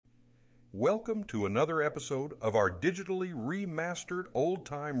Welcome to another episode of our digitally remastered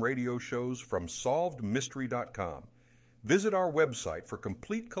old-time radio shows from SolvedMystery.com. Visit our website for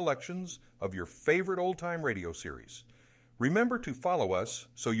complete collections of your favorite old-time radio series. Remember to follow us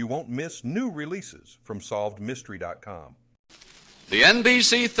so you won't miss new releases from SolvedMystery.com. The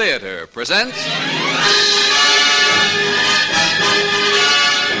NBC Theater presents...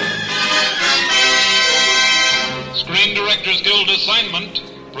 Screen Directors Guild assignment,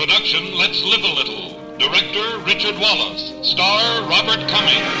 production Let's Live a Little. Director Richard Wallace. Star Robert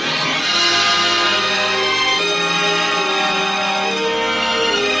Cummings.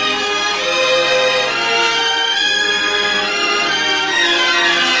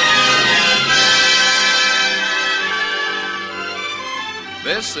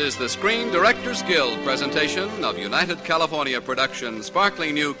 This is the Screen Directors Guild presentation of United California Productions'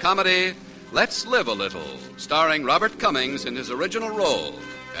 sparkling new comedy, Let's Live a Little, starring Robert Cummings in his original role,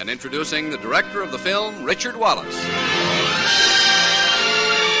 and introducing the director of the film, Richard Wallace.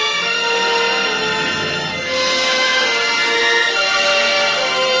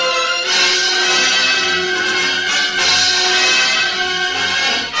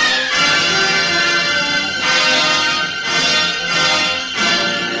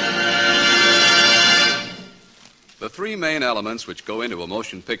 The three main elements which go into a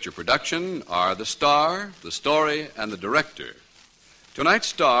motion picture production are the star, the story, and the director. Tonight's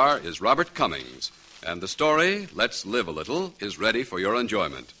star is Robert Cummings, and the story, Let's Live a Little, is ready for your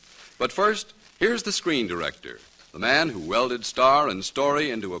enjoyment. But first, here's the screen director, the man who welded star and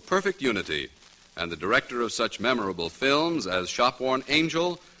story into a perfect unity, and the director of such memorable films as Shop-Worn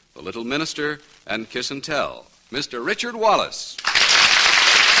Angel, The Little Minister, and Kiss and Tell, Mr. Richard Wallace.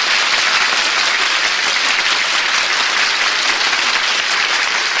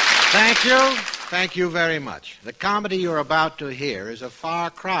 Thank you. Thank you very much. The comedy you're about to hear is a far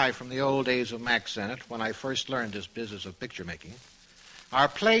cry from the old days of Mack Sennett when I first learned this business of picture making. Our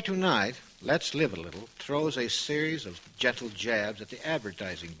play tonight, Let's Live a Little, throws a series of gentle jabs at the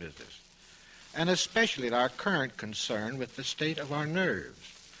advertising business, and especially at our current concern with the state of our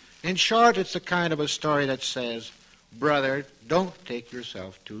nerves. In short, it's the kind of a story that says, brother, don't take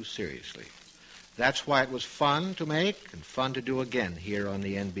yourself too seriously. That's why it was fun to make and fun to do again here on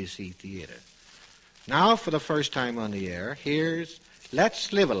the NBC Theater. Now, for the first time on the air, here's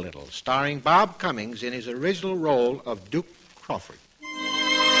Let's Live a Little, starring Bob Cummings in his original role of Duke Crawford.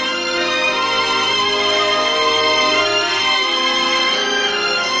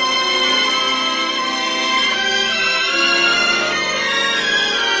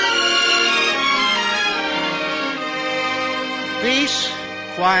 Peace,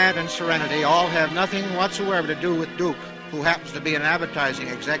 quiet, and serenity all have nothing whatsoever to do with Duke, who happens to be an advertising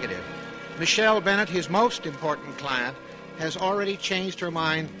executive. Michelle Bennett, his most important client, has already changed her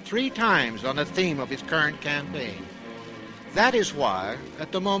mind 3 times on the theme of his current campaign. That is why,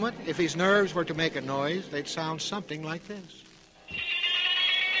 at the moment, if his nerves were to make a noise, they'd sound something like this.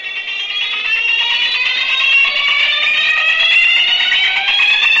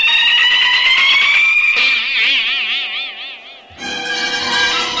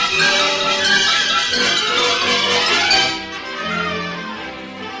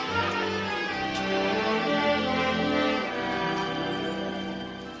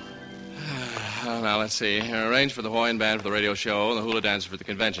 Now, let's see. Arrange for the Hawaiian band for the radio show and the hula dancer for the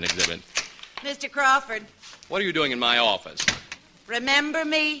convention exhibit. Mr. Crawford. What are you doing in my office? Remember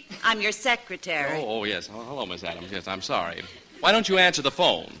me? I'm your secretary. Oh, yes. Oh, hello, Miss Adams. Yes, I'm sorry. Why don't you answer the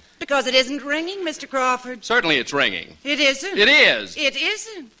phone? Because it isn't ringing, Mr. Crawford. Certainly it's ringing. It isn't. It is. It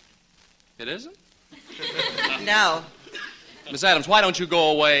isn't. It isn't? No. Miss Adams, why don't you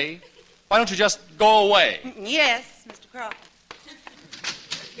go away? Why don't you just go away? Yes, Mr. Crawford.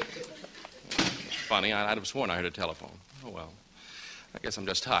 Funny, I'd have sworn I heard a telephone. Oh, well. I guess I'm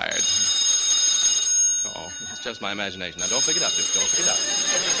just tired. Oh, it's just my imagination. Now, don't pick it up. Just don't pick it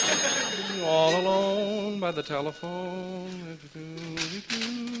up. All alone by the telephone.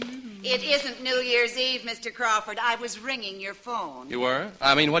 It isn't New Year's Eve, Mr. Crawford. I was ringing your phone. You were?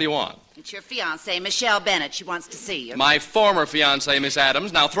 I mean, what do you want? It's your fiancée, Michelle Bennett. She wants to see you. My former fiancée, Miss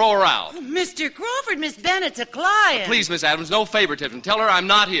Adams. Now throw her out. Oh, Mr. Crawford, Miss Bennett's a client. Please, Miss Adams, no favoritism. Tell her I'm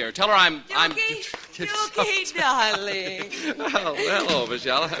not here. Tell her I'm... Dookie, darling. Well, hello,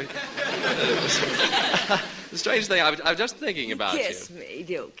 Michelle. The strange thing, I was just thinking about Kiss me,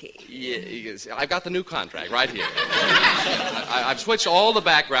 Dookie. Yes, I've got the new contract right here. I've switched all the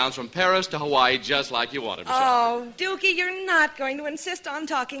backgrounds from Paris to Hawaii just like you wanted, Michelle. Oh, Dookie, you're not going to insist on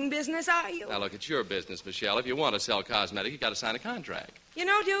talking business, are you? Now, look, it's your business, Michelle. If you want to sell cosmetics, you've got to sign a contract. You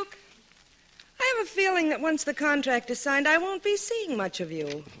know, Duke, I have a feeling that once the contract is signed, I won't be seeing much of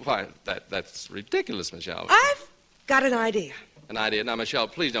you. Why, that's ridiculous, Michelle. I've got an idea. An idea? Now, Michelle,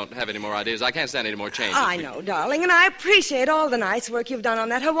 please don't have any more ideas. I can't stand any more changes. I know, darling, and I appreciate all the nice work you've done on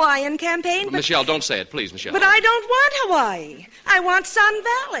that Hawaiian campaign, but... Michelle, don't say it, please, Michelle. But I don't want Hawaii. I want Sun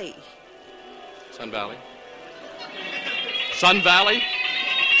Valley. Sun Valley? Sun Valley?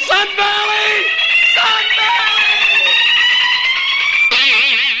 Sun Valley! Sun Valley!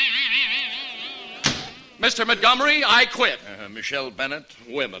 Mr. Montgomery, I quit. Michelle Bennett?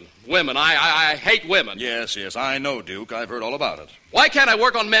 Women. Women. I hate women. Yes, I know, Duke. I've heard all about it. Why can't I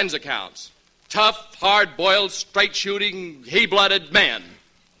work on men's accounts? Tough, hard-boiled, straight-shooting, he-blooded men.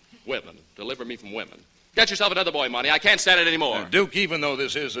 Women. Deliver me from women. Get yourself another boy, Monty. I can't stand it anymore. Duke, even though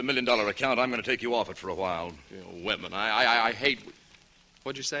this is $1 million account, I'm going to take you off it for a while. Women. I hate...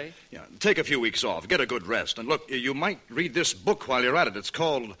 What'd you say? Yeah, take a few weeks off. Get a good rest. And look, you might read this book while you're at it. It's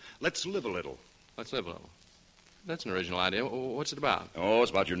called Let's Live a Little. Let's live a little. That's an original idea. What's it about? Oh, it's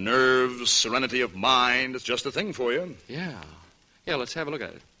about your nerves, serenity of mind. It's just the thing for you. Yeah, let's have a look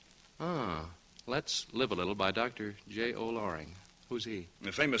at it. Let's Live a Little by Dr. J.O. Loring. Who's he?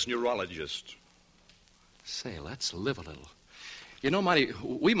 A famous neurologist. Say, let's live a little. You know, Monty,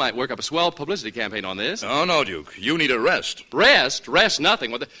 we might work up a swell publicity campaign on this. Oh, no, Duke. You need a rest. Rest? Rest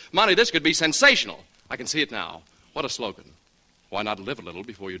nothing. Monty, this could be sensational. I can see it now. What a slogan. Why not live a little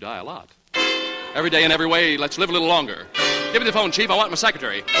before you die a lot? Every day in every way, let's live a little longer. Give me the phone, Chief. I want my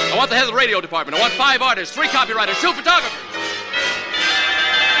secretary. I want the head of the radio department. I want 5 artists, 3 copywriters, 2 photographers.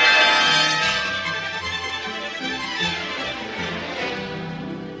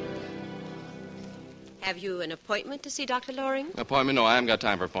 Have you an appointment to see Dr. Loring? Appointment? No, I haven't got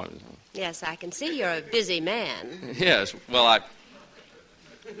time for appointments. Yes, I can see you're a busy man. Yes, well,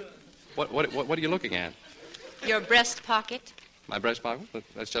 What are you looking at? Your breast pocket. My breast pocket?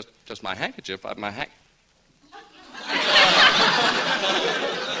 That's just my handkerchief. Yeah,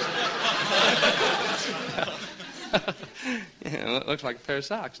 it looks like a pair of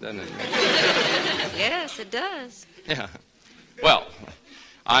socks, doesn't it? Yes, it does. Yeah. Well,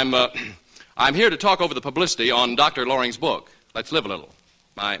 I'm here to talk over the publicity on Dr. Loring's book, Let's Live a Little.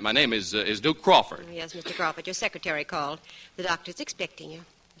 My name is Duke Crawford. Yes, Mr. Crawford, your secretary called. The doctor's expecting you.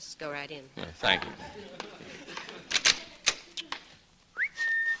 Just go right in. Yeah, thank you.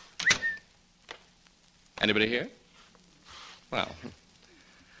 Anybody here? Well,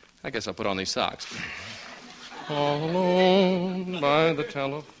 I guess I'll put on these socks. All alone by the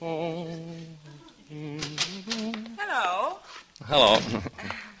telephone. Hello. Hello.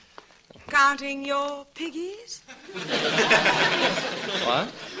 Counting your piggies?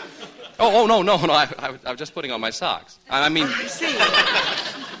 What? Oh, no. I was just putting on my socks. I mean... I see.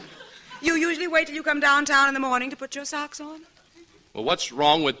 You usually wait till you come downtown in the morning to put your socks on? Well, what's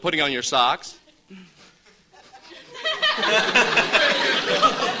wrong with putting on your socks?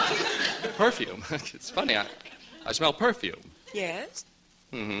 Perfume. It's funny. I smell perfume. Yes?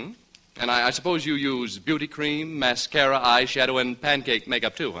 Mm-hmm. And I suppose you use beauty cream, mascara, eyeshadow, and pancake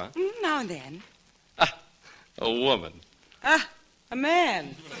makeup, too, huh? Now and then. A woman. A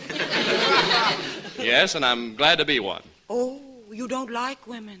man. Yes, and I'm glad to be one. Oh, you don't like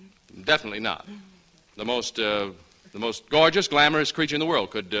women? Definitely not. The most gorgeous, glamorous creature in the world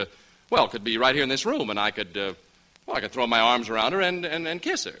could be right here in this room, and I could throw my arms around her and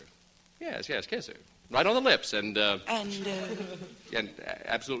kiss her. Yes, kiss her. Right on the lips, and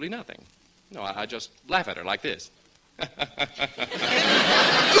absolutely nothing. No, I just laugh at her like this.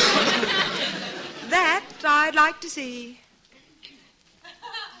 That I'd like to see.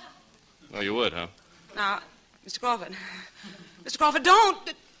 Oh, you would, huh? Now, Mr. Crawford. Mr. Crawford,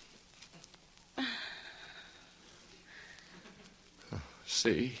 don't.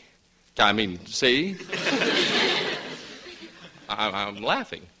 See? I'm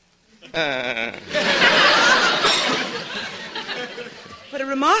laughing. What a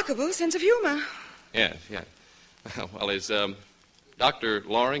remarkable sense of humor. Yes. Well, is Dr.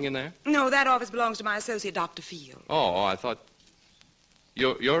 Loring in there? No, that office belongs to my associate, Dr. Field. Oh, I thought...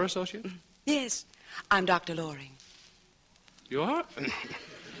 Your associate? Yes, I'm Dr. Loring. You are?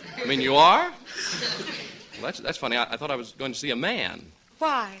 I mean, you are? Well, that's funny. I thought I was going to see a man.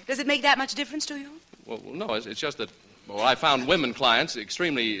 Why? Does it make that much difference to you? Well, no, it's just that... Well, I found women clients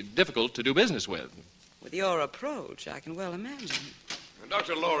extremely difficult to do business with. With your approach, I can well imagine.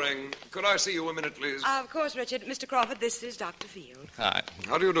 Dr. Loring, could I see you a minute, please? Of course, Richard. Mr. Crawford, this is Dr. Field. Hi.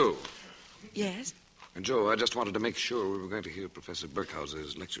 How do you do? Yes? And Joe, I just wanted to make sure we were going to hear Professor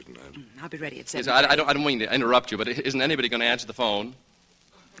Berkhauser's lecture tonight. I'll be ready at 7. Yes, I don't mean to interrupt you, but isn't anybody going to answer the phone?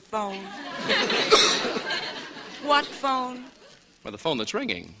 The phone? What phone? Well, the phone that's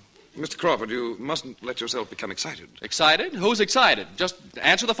ringing. Mr. Crawford, you mustn't let yourself become excited. Excited? Who's excited? Just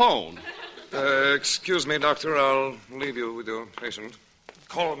answer the phone. Excuse me, Doctor. I'll leave you with your patient.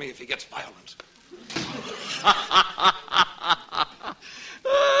 Call me if he gets violent.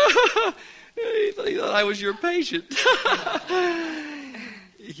 He thought I was your patient.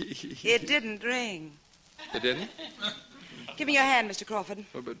 It didn't ring. It didn't? Give me your hand, Mr. Crawford.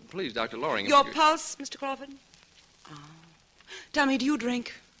 Oh, but please, Dr. Loring. Your pulse, Mr. Crawford? Oh. Tell me, do you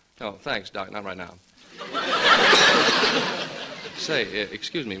drink? Oh, thanks, Doc. Not right now. Say,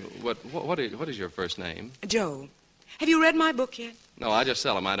 excuse me, what is your first name? Joe. Have you read my book yet? No, I just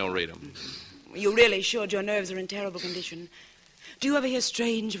sell them. I don't read them. You really should. Your nerves are in terrible condition. Do you ever hear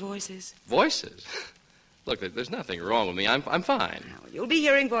strange voices? Voices? Look, there's nothing wrong with me. I'm fine. Now, you'll be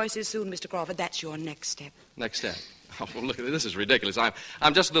hearing voices soon, Mr. Crawford. That's your next step. Next step? Oh, well, look, this is ridiculous.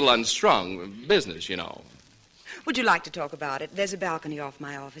 I'm just a little unstrung. Business, you know. Would you like to talk about it? There's a balcony off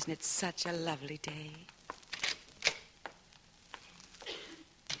my office, and it's such a lovely day.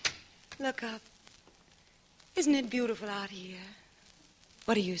 Look up. Isn't it beautiful out here?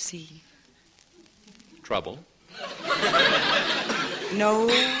 What do you see? Trouble? No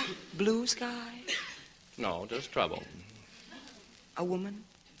blue sky? No, just trouble. A woman?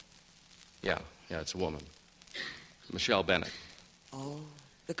 Yeah, it's a woman. Michelle Bennett. Oh,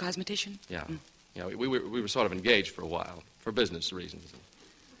 the cosmetician? Yeah. Yeah, we were sort of engaged for a while, for business reasons.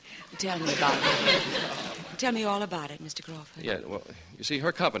 Tell me about it. Tell me all about it, Mr. Crawford. Yeah, well, you see,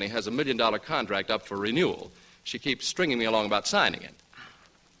 her company has $1 million contract up for renewal. She keeps stringing me along about signing it.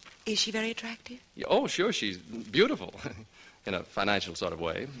 Is she very attractive? Yeah, oh, sure, she's beautiful. In a financial sort of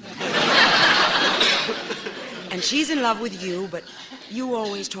way. And she's in love with you, but you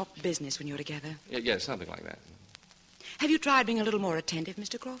always talk business when you're together. Yeah, something like that. Have you tried being a little more attentive,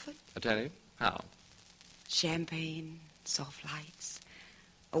 Mr. Crawford? Attentive? How? Champagne, soft lights,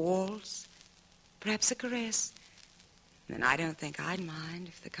 a waltz, perhaps a caress. Then I don't think I'd mind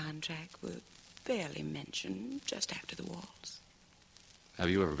if the contract were barely mentioned just after the waltz. Have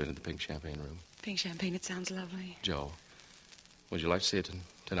you ever been in the pink champagne room? Pink champagne, it sounds lovely. Joe, would you like to see it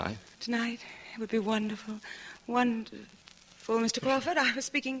tonight? Tonight? It would be wonderful. Wonderful, Mr. Crawford. I was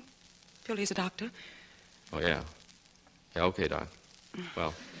speaking purely as a doctor. Oh, yeah. Yeah, okay, Doc.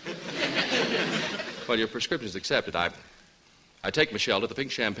 Well, your prescription's accepted. I take Michelle to the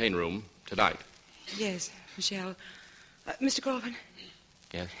pink champagne room tonight. Yes, Michelle. Mr. Crawford.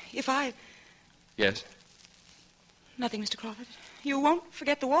 Yes? Yes? Nothing, Mr. Crawford. You won't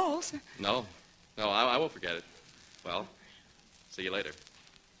forget the waltz. No, I won't forget it. Well, see you later.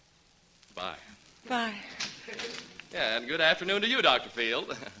 Bye. Bye. Yeah, and good afternoon to you, Dr.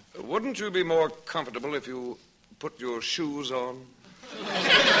 Field. Wouldn't you be more comfortable if you put your shoes on?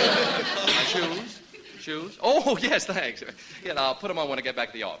 My shoes? Shoes? Oh, yes, thanks. Yeah, I'll put them on when I get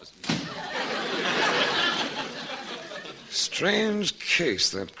back to the office. Strange case,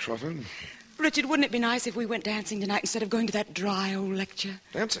 that Crawford. Richard, wouldn't it be nice if we went dancing tonight instead of going to that dry old lecture?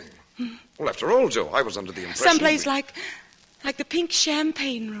 Dancing? Well, after all, Joe, I was under the impression... Someplace like the pink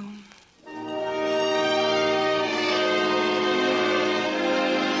champagne room.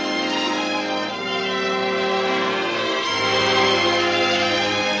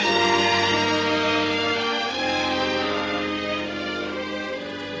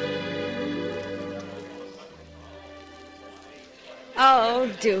 Oh,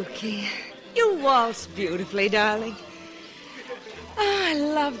 Dookie, you waltz beautifully, darling. Oh, I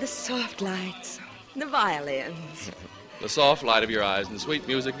love the soft lights, the violins. The soft light of your eyes and the sweet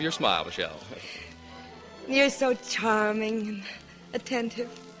music of your smile, Michelle. You're so charming and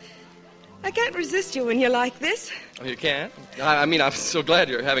attentive. I can't resist you when you're like this. Oh, you can't? I mean, I'm so glad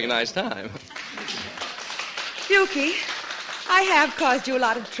you're having a nice time. Dookie, I have caused you a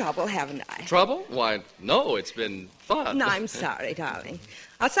lot of trouble, haven't I? Trouble? Why, no, it's been fun. No, I'm sorry, darling.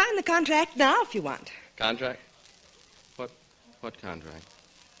 I'll sign the contract now if you want. Contract? What contract?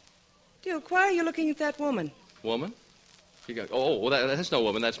 Duke, why are you looking at that woman? Woman? Well, that's no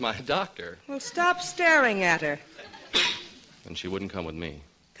woman. That's my doctor. Well, stop staring at her. And she wouldn't come with me.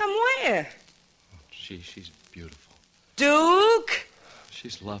 Come where? She's beautiful. Duke!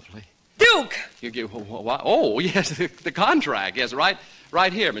 She's lovely. Duke! Oh, yes, the contract. Yes, right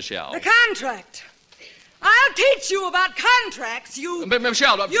here, Michelle. The contract. I'll teach you about contracts, you...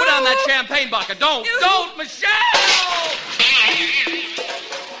 Michelle, put down that champagne bucket. Don't, Michelle!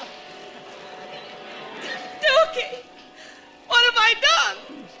 Dookie, what have I done?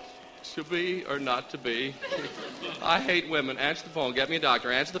 To be or not to be. I hate women. Answer the phone. Get me a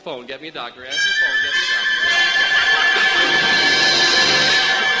doctor. Answer the phone. Get me a doctor. Answer the phone. Get me a doctor.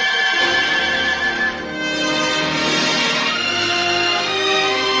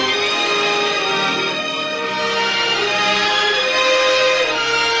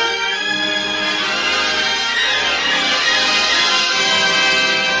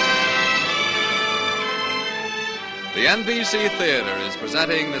 NBC Theater is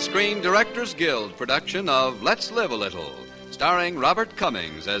presenting the Screen Directors Guild production of Let's Live a Little, starring Robert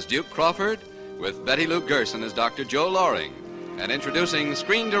Cummings as Duke Crawford, with Betty Lou Gerson as Dr. Joe Loring, and introducing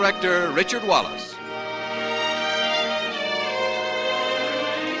screen director Richard Wallace.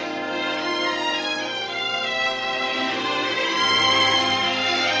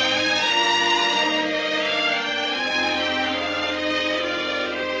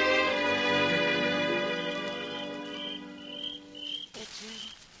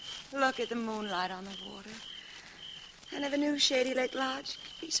 Look at the moonlight on the water. I never knew Shady Lake Lodge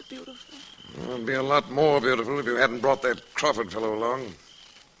could be so beautiful. Well, it'd be a lot more beautiful if you hadn't brought that Crawford fellow along.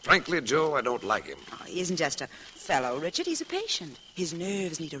 Frankly, Joe, I don't like him. Oh, he isn't just a fellow, Richard. He's a patient. His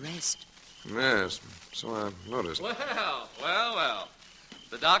nerves need a rest. Yes, so I noticed. Well.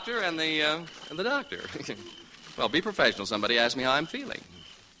 The doctor and the doctor. Well, be professional. Somebody asked me how I'm feeling.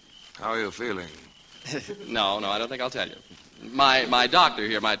 How are you feeling? No, I don't think I'll tell you. My doctor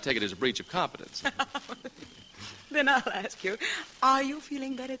here might take it as a breach of confidence. Then I'll ask you, are you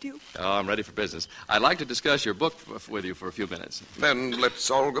feeling better, Duke? Oh, I'm ready for business. I'd like to discuss your book with you for a few minutes. Then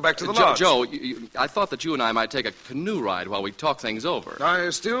let's all go back to the lodge. Joe, I thought that you and I might take a canoe ride while we talk things over. I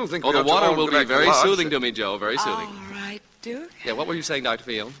still think the water will be very soothing to me, Joe, very soothing. All right, Duke. Yeah, what were you saying, Dr.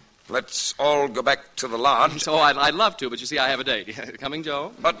 Field? Let's all go back to the lodge. Oh, I'd love to, but you see, I have a date. Coming,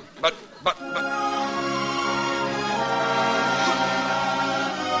 Joe? But...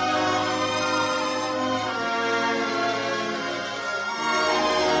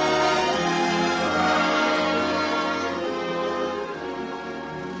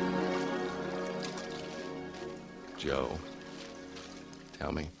 Joe,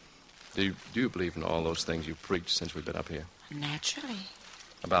 tell me, do you believe in all those things you've preached since we've been up here? Naturally.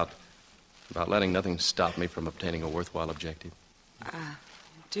 About letting nothing stop me from obtaining a worthwhile objective?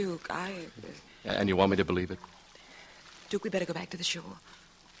 Duke, And you want me to believe it? Duke, we better go back to the shore.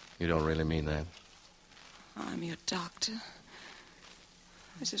 You don't really mean that? I'm your doctor.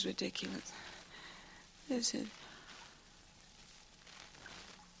 This is ridiculous. This is...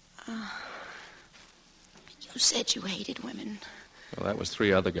 You said you hated women. Well, that was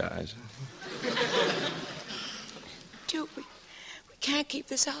 3 other guys. Duke, we can't keep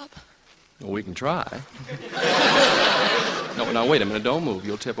this up. Well, we can try. No, now, wait a minute. Don't move.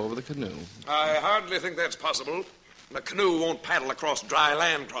 You'll tip over the canoe. I hardly think that's possible. The canoe won't paddle across dry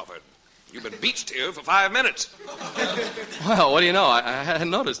land, Crawford. You've been beached here for 5 minutes. Well, what do you know? I hadn't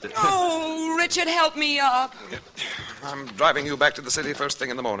noticed it. Oh, Richard, help me up. I'm driving you back to the city first thing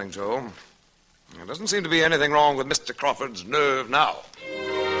in the morning, Joe. There doesn't seem to be anything wrong with Mr. Crawford's nerve now.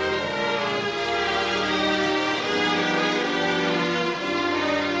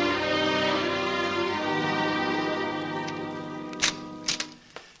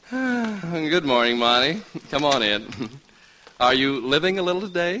 Good morning, Monty. Come on in. Are you living a little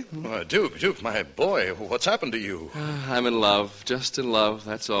today? Duke, my boy, what's happened to you? I'm in love, just in love,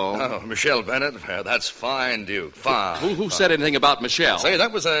 that's all. Oh, Michelle Bennett? That's fine, Duke, fine. Who said anything about Michelle? Say,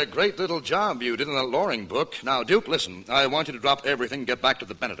 that was a great little job you did in that Loring book. Now, Duke, listen, I want you to drop everything and get back to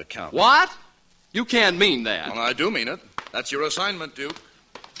the Bennett account. What? You can't mean that. Well, I do mean it. That's your assignment, Duke.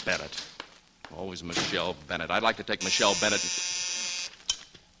 Bennett. Always Michelle Bennett. I'd like to take Michelle Bennett.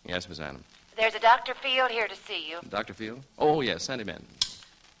 Yes, Miss Adams. There's a Dr. Field here to see you. Dr. Field? Oh, yes, send him in.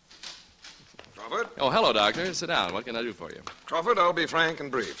 Crawford? Oh, hello, Doctor. Sit down. What can I do for you? Crawford, I'll be frank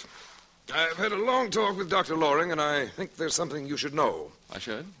and brief. I've had a long talk with Dr. Loring, and I think there's something you should know. I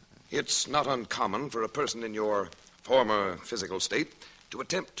should? It's not uncommon for a person in your former physical state to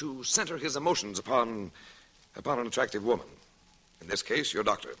attempt to center his emotions upon an attractive woman. In this case, your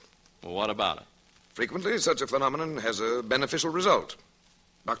doctor. Well, what about it? Frequently, such a phenomenon has a beneficial result.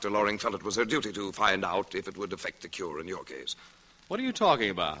 Dr. Loring felt it was her duty to find out if it would affect the cure in your case. What are you talking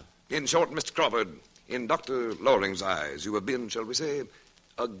about? In short, Mr. Crawford, in Dr. Loring's eyes, you have been, shall we say,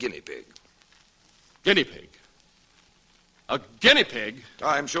 a guinea pig. Guinea pig? A guinea pig?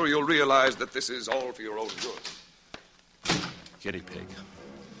 I'm sure you'll realize that this is all for your own good. Guinea pig.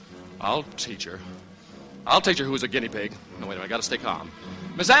 I'll teach her. I'll teach her who's a guinea pig. No, wait a minute. I gotta stay calm.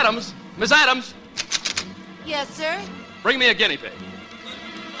 Miss Adams! Miss Adams! Yes, sir? Bring me a guinea pig.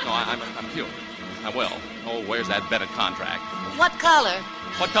 No, I'm human. I will. Oh, where's that Bennett contract? What color?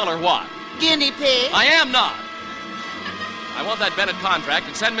 What color what? Guinea pig. I am not. I want that Bennett contract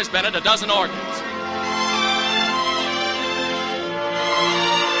and send Miss Bennett a dozen organs.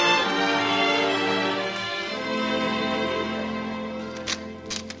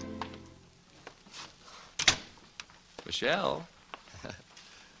 Michelle.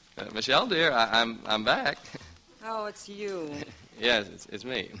 Michelle, dear, I'm back. Oh, it's you. Yes, it's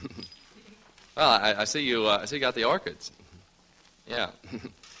me. Well, I see you. I see you got the orchids. Yeah.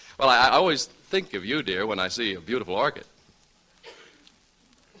 Well, I always think of you, dear, when I see a beautiful orchid.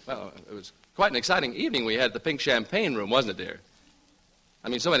 Well, it was quite an exciting evening we had at the Pink Champagne Room, wasn't it, dear? I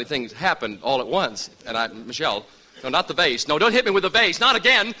mean, so many things happened all at once. And Michelle, no, not the vase. No, don't hit me with the vase. Not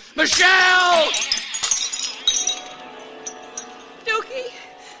again. Michelle! Dookie,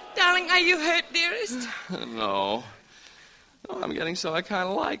 darling, are you hurt, dearest? No. No, I'm getting so I kind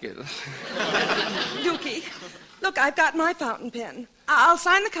of like it. Dookie, look, I've got my fountain pen. I'll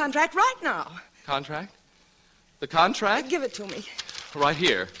sign the contract right now. Contract? The contract? Give it to me. Right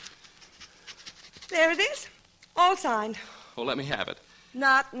here. There it is. All signed. Well, let me have it.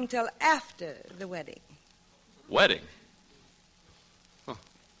 Not until after the wedding. Wedding? Huh.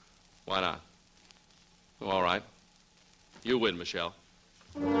 Why not? Oh, all right. You win, Michelle.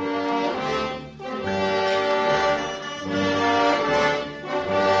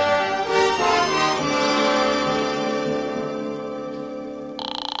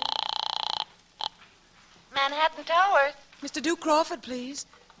 Manhattan Towers. Mr. Duke Crawford, please.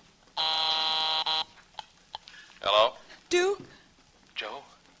 Hello? Duke? Joe?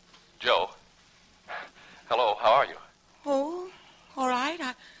 Joe? Hello, how are you? Oh, all right.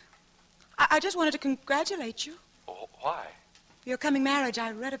 I just wanted to congratulate you. Oh, why? Your coming marriage.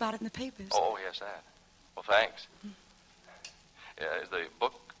 I read about it in the papers. Oh, yes, that. Well, thanks. Yeah, is the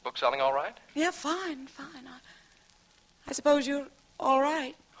book selling all right? Yeah, fine. I suppose you're all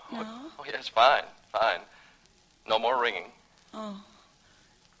right now. Oh, yes, fine. No more ringing. Oh.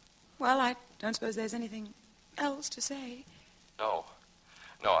 Well, I don't suppose there's anything else to say. No,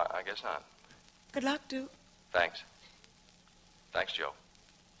 I guess not. Good luck, Duke. Thanks, Joe.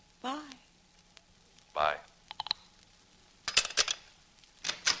 Bye. Bye.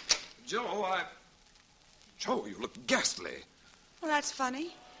 Joe, you look ghastly. Well, that's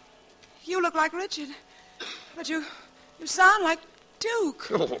funny. You look like Richard, but you sound like Duke.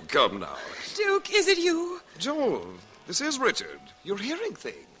 Oh, come now. Duke, is it you? Joe, this is Richard. You're hearing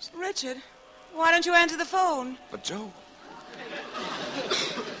things. Richard, why don't you answer the phone? But, Joe,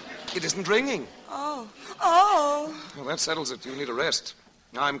 it isn't ringing. Oh. Well, that settles it. You need a rest.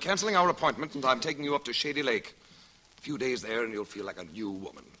 Now, I'm canceling our appointment, and I'm taking you up to Shady Lake. A few days there, and you'll feel like a new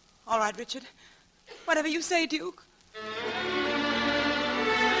woman. All right, Richard. Whatever you say, Duke.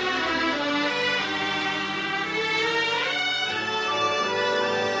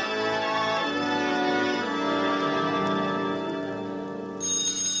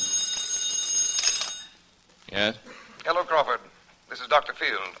 Yes? Hello, Crawford. This is Dr.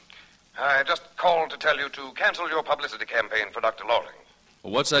 Field. I just called to tell you to cancel your publicity campaign for Dr. Loring.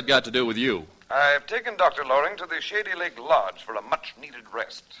 Well, what's that got to do with you? I've taken Dr. Loring to the Shady Lake Lodge for a much-needed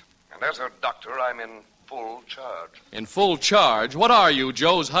rest. And as her doctor, I'm in full charge. In full charge? What are you,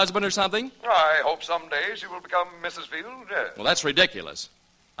 Joe's husband or something? I hope someday she will become Mrs. Field, yes. Well, that's ridiculous.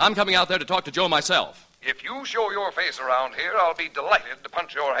 I'm coming out there to talk to Joe myself. If you show your face around here, I'll be delighted to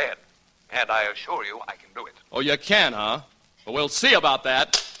punch your head. And I assure you I can do it. Oh, you can, huh? Well, we'll see about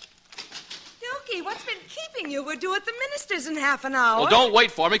that. Dookie, what's been keeping you? We're due at the minister's in half an hour. Well, don't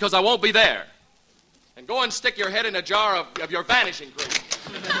wait for me, because I won't be there. And go and stick your head in a jar of your vanishing cream.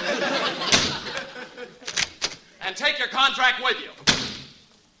 And take your contract with you.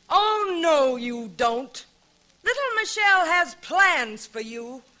 Oh, no, you don't. Little Michelle has plans for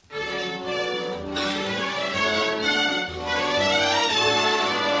you.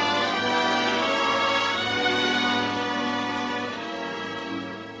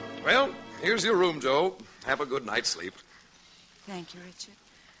 Well, here's your room, Joe. Have a good night's sleep. Thank you, Richard.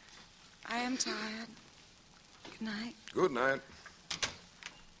 I am tired. Good night. Good night.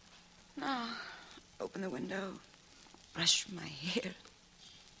 Now, open the window, brush my hair,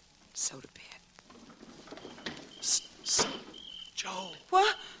 so to bed. Psst. Joe.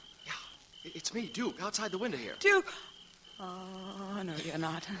 What? Yeah, it's me, Duke, outside the window here. Duke? Oh, no, you're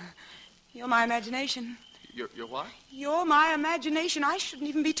not. You're my imagination. You're what? You're my imagination. I shouldn't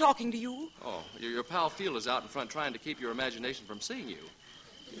even be talking to you. Oh, your pal Field is out in front trying to keep your imagination from seeing you.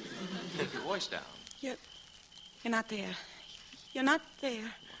 Keep your voice down. You're not there. You're not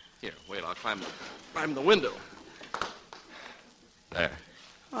there. Here, wait, I'll climb the window. There.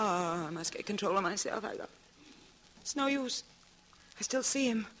 Oh, I must get control of myself. It's no use. I still see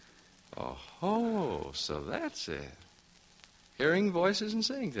him. Oh, so that's it. Hearing voices and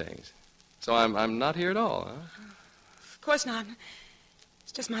seeing things. So I'm not here at all, huh? Of course not.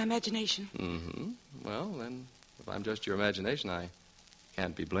 It's just my imagination. Mm-hmm. Well, then, if I'm just your imagination, I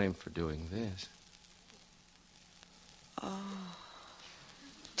can't be blamed for doing this. Oh,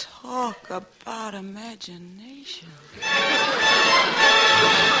 talk about imagination.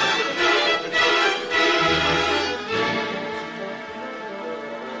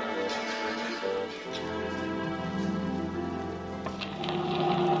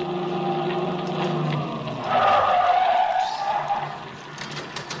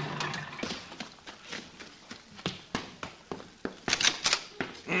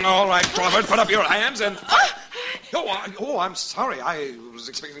 right, Crawford. Put up your hands and... Oh, I'm sorry. I was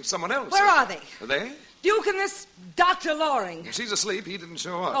expecting someone else. Where are they? They? Duke and this Dr. Loring. She's asleep. He didn't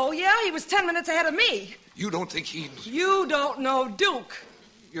show up. Oh, yeah? He was 10 minutes ahead of me. You don't think he'd... You don't know Duke.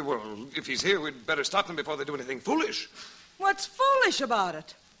 Yeah, well, if he's here, we'd better stop them before they do anything foolish. What's foolish about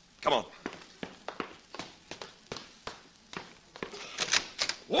it? Come on.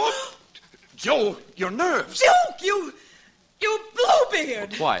 What? Joe, your nerves. Duke, you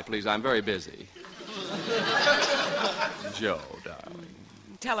bluebeard. Quiet, please. I'm very busy. Joe, darling.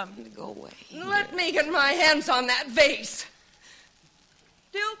 Tell him to go away. Let me get my hands on that vase.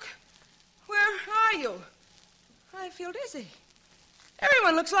 Duke, where are you? I feel dizzy.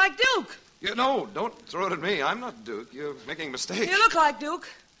 Everyone looks like Duke. No, don't throw it at me. I'm not Duke. You're making mistakes. You look like Duke.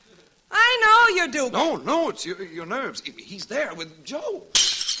 I know you're Duke. No, it's your nerves. He's there with Joe.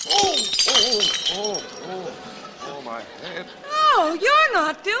 Oh, my head. Oh, you're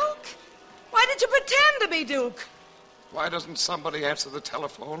not Duke. Why did you pretend to be Duke? Why doesn't somebody answer the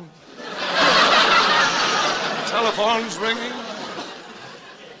telephone? Telephone's ringing.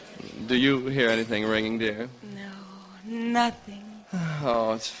 Do you hear anything ringing, dear? No, nothing.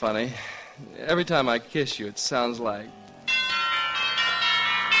 Oh, it's funny. Every time I kiss you, it sounds like...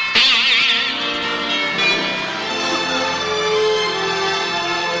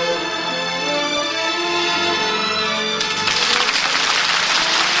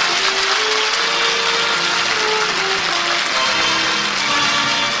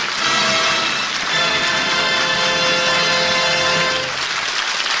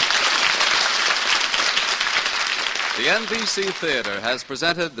 The NBC Theater has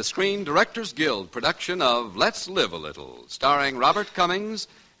presented the Screen Directors Guild production of Let's Live a Little, starring Robert Cummings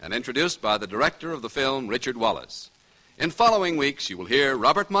and introduced by the director of the film, Richard Wallace. In following weeks, you will hear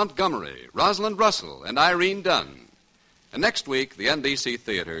Robert Montgomery, Rosalind Russell, and Irene Dunn. And next week, the NBC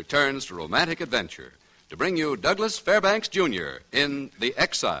Theater turns to romantic adventure to bring you Douglas Fairbanks Jr. in The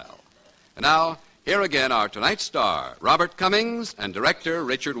Exile. And now, here again are tonight's star, Robert Cummings, and director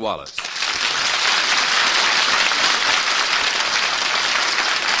Richard Wallace.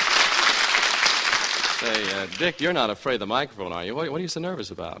 Say, Dick, you're not afraid of the microphone, are you? What are you so nervous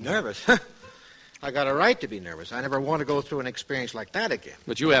about? Nervous? I got a right to be nervous. I never want to go through an experience like that again.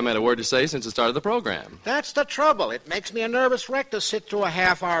 But you haven't had a word to say since the start of the program. That's the trouble. It makes me a nervous wreck to sit through a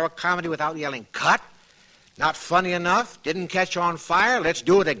half-hour comedy without yelling, cut. Not funny enough. Didn't catch on fire. Let's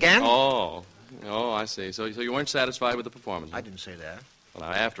do it again. Oh, I see. So you weren't satisfied with the performance? I didn't say that. Well,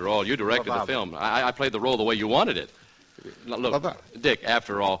 now, after all, you directed the film. I played the role the way you wanted it. Look, Dick,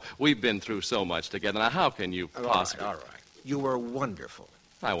 after all, we've been through so much together. Now, how can you possibly... All right. You were wonderful.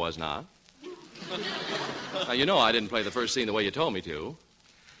 I was not. Now, you know I didn't play the first scene the way you told me to.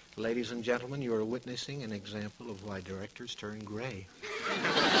 Ladies and gentlemen, you are witnessing an example of why directors turn gray.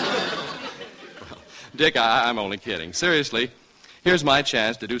 Well, Dick, I'm only kidding. Seriously, here's my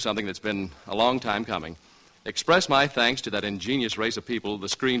chance to do something that's been a long time coming. Express my thanks to that ingenious race of people, the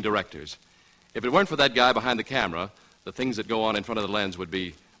screen directors. If it weren't for that guy behind the camera, the things that go on in front of the lens would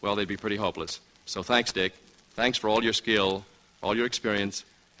be, well, they'd be pretty hopeless. So thanks, Dick. Thanks for all your skill, all your experience,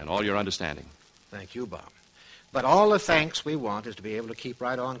 and all your understanding. Thank you, Bob. But all the thanks we want is to be able to keep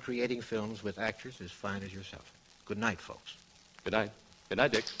right on creating films with actors as fine as yourself. Good night, folks. Good night. Good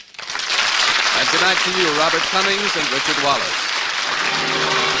night, Dick. And good night to you, Robert Cummings and Richard Wallace.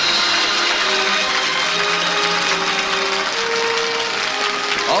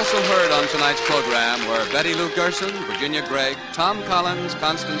 Also heard on tonight's program were Betty Lou Gerson, Virginia Gregg, Tom Collins,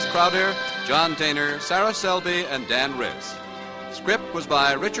 Constance Crowder, John Taylor, Sarah Selby, and Dan Riss. Script was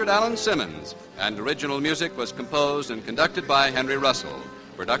by Richard Allen Simmons, and original music was composed and conducted by Henry Russell.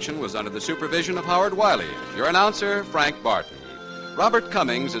 Production was under the supervision of Howard Wiley. Your announcer, Frank Barton. Robert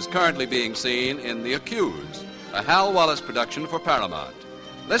Cummings is currently being seen in The Accused, a Hal Wallace production for Paramount.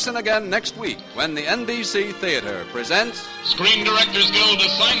 Listen again next week when the NBC Theater presents Screen Directors Guild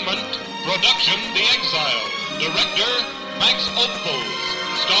assignment, production The Exile. Director Max Opkos.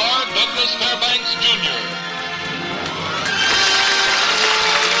 Star Douglas Fairbanks Jr.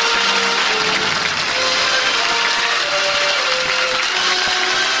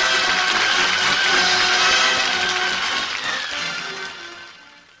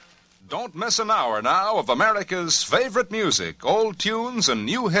 Don't miss an hour now of America's favorite music, old tunes and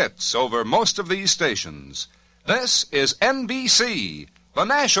new hits over most of these stations. This is NBC, the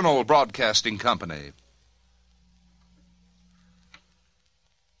national broadcasting company.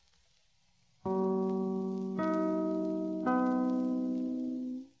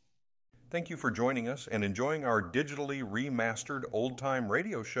 Thank you for joining us and enjoying our digitally remastered old-time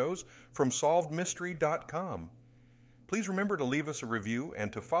radio shows from SolvedMystery.com. Please remember to leave us a review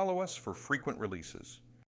and to follow us for frequent releases.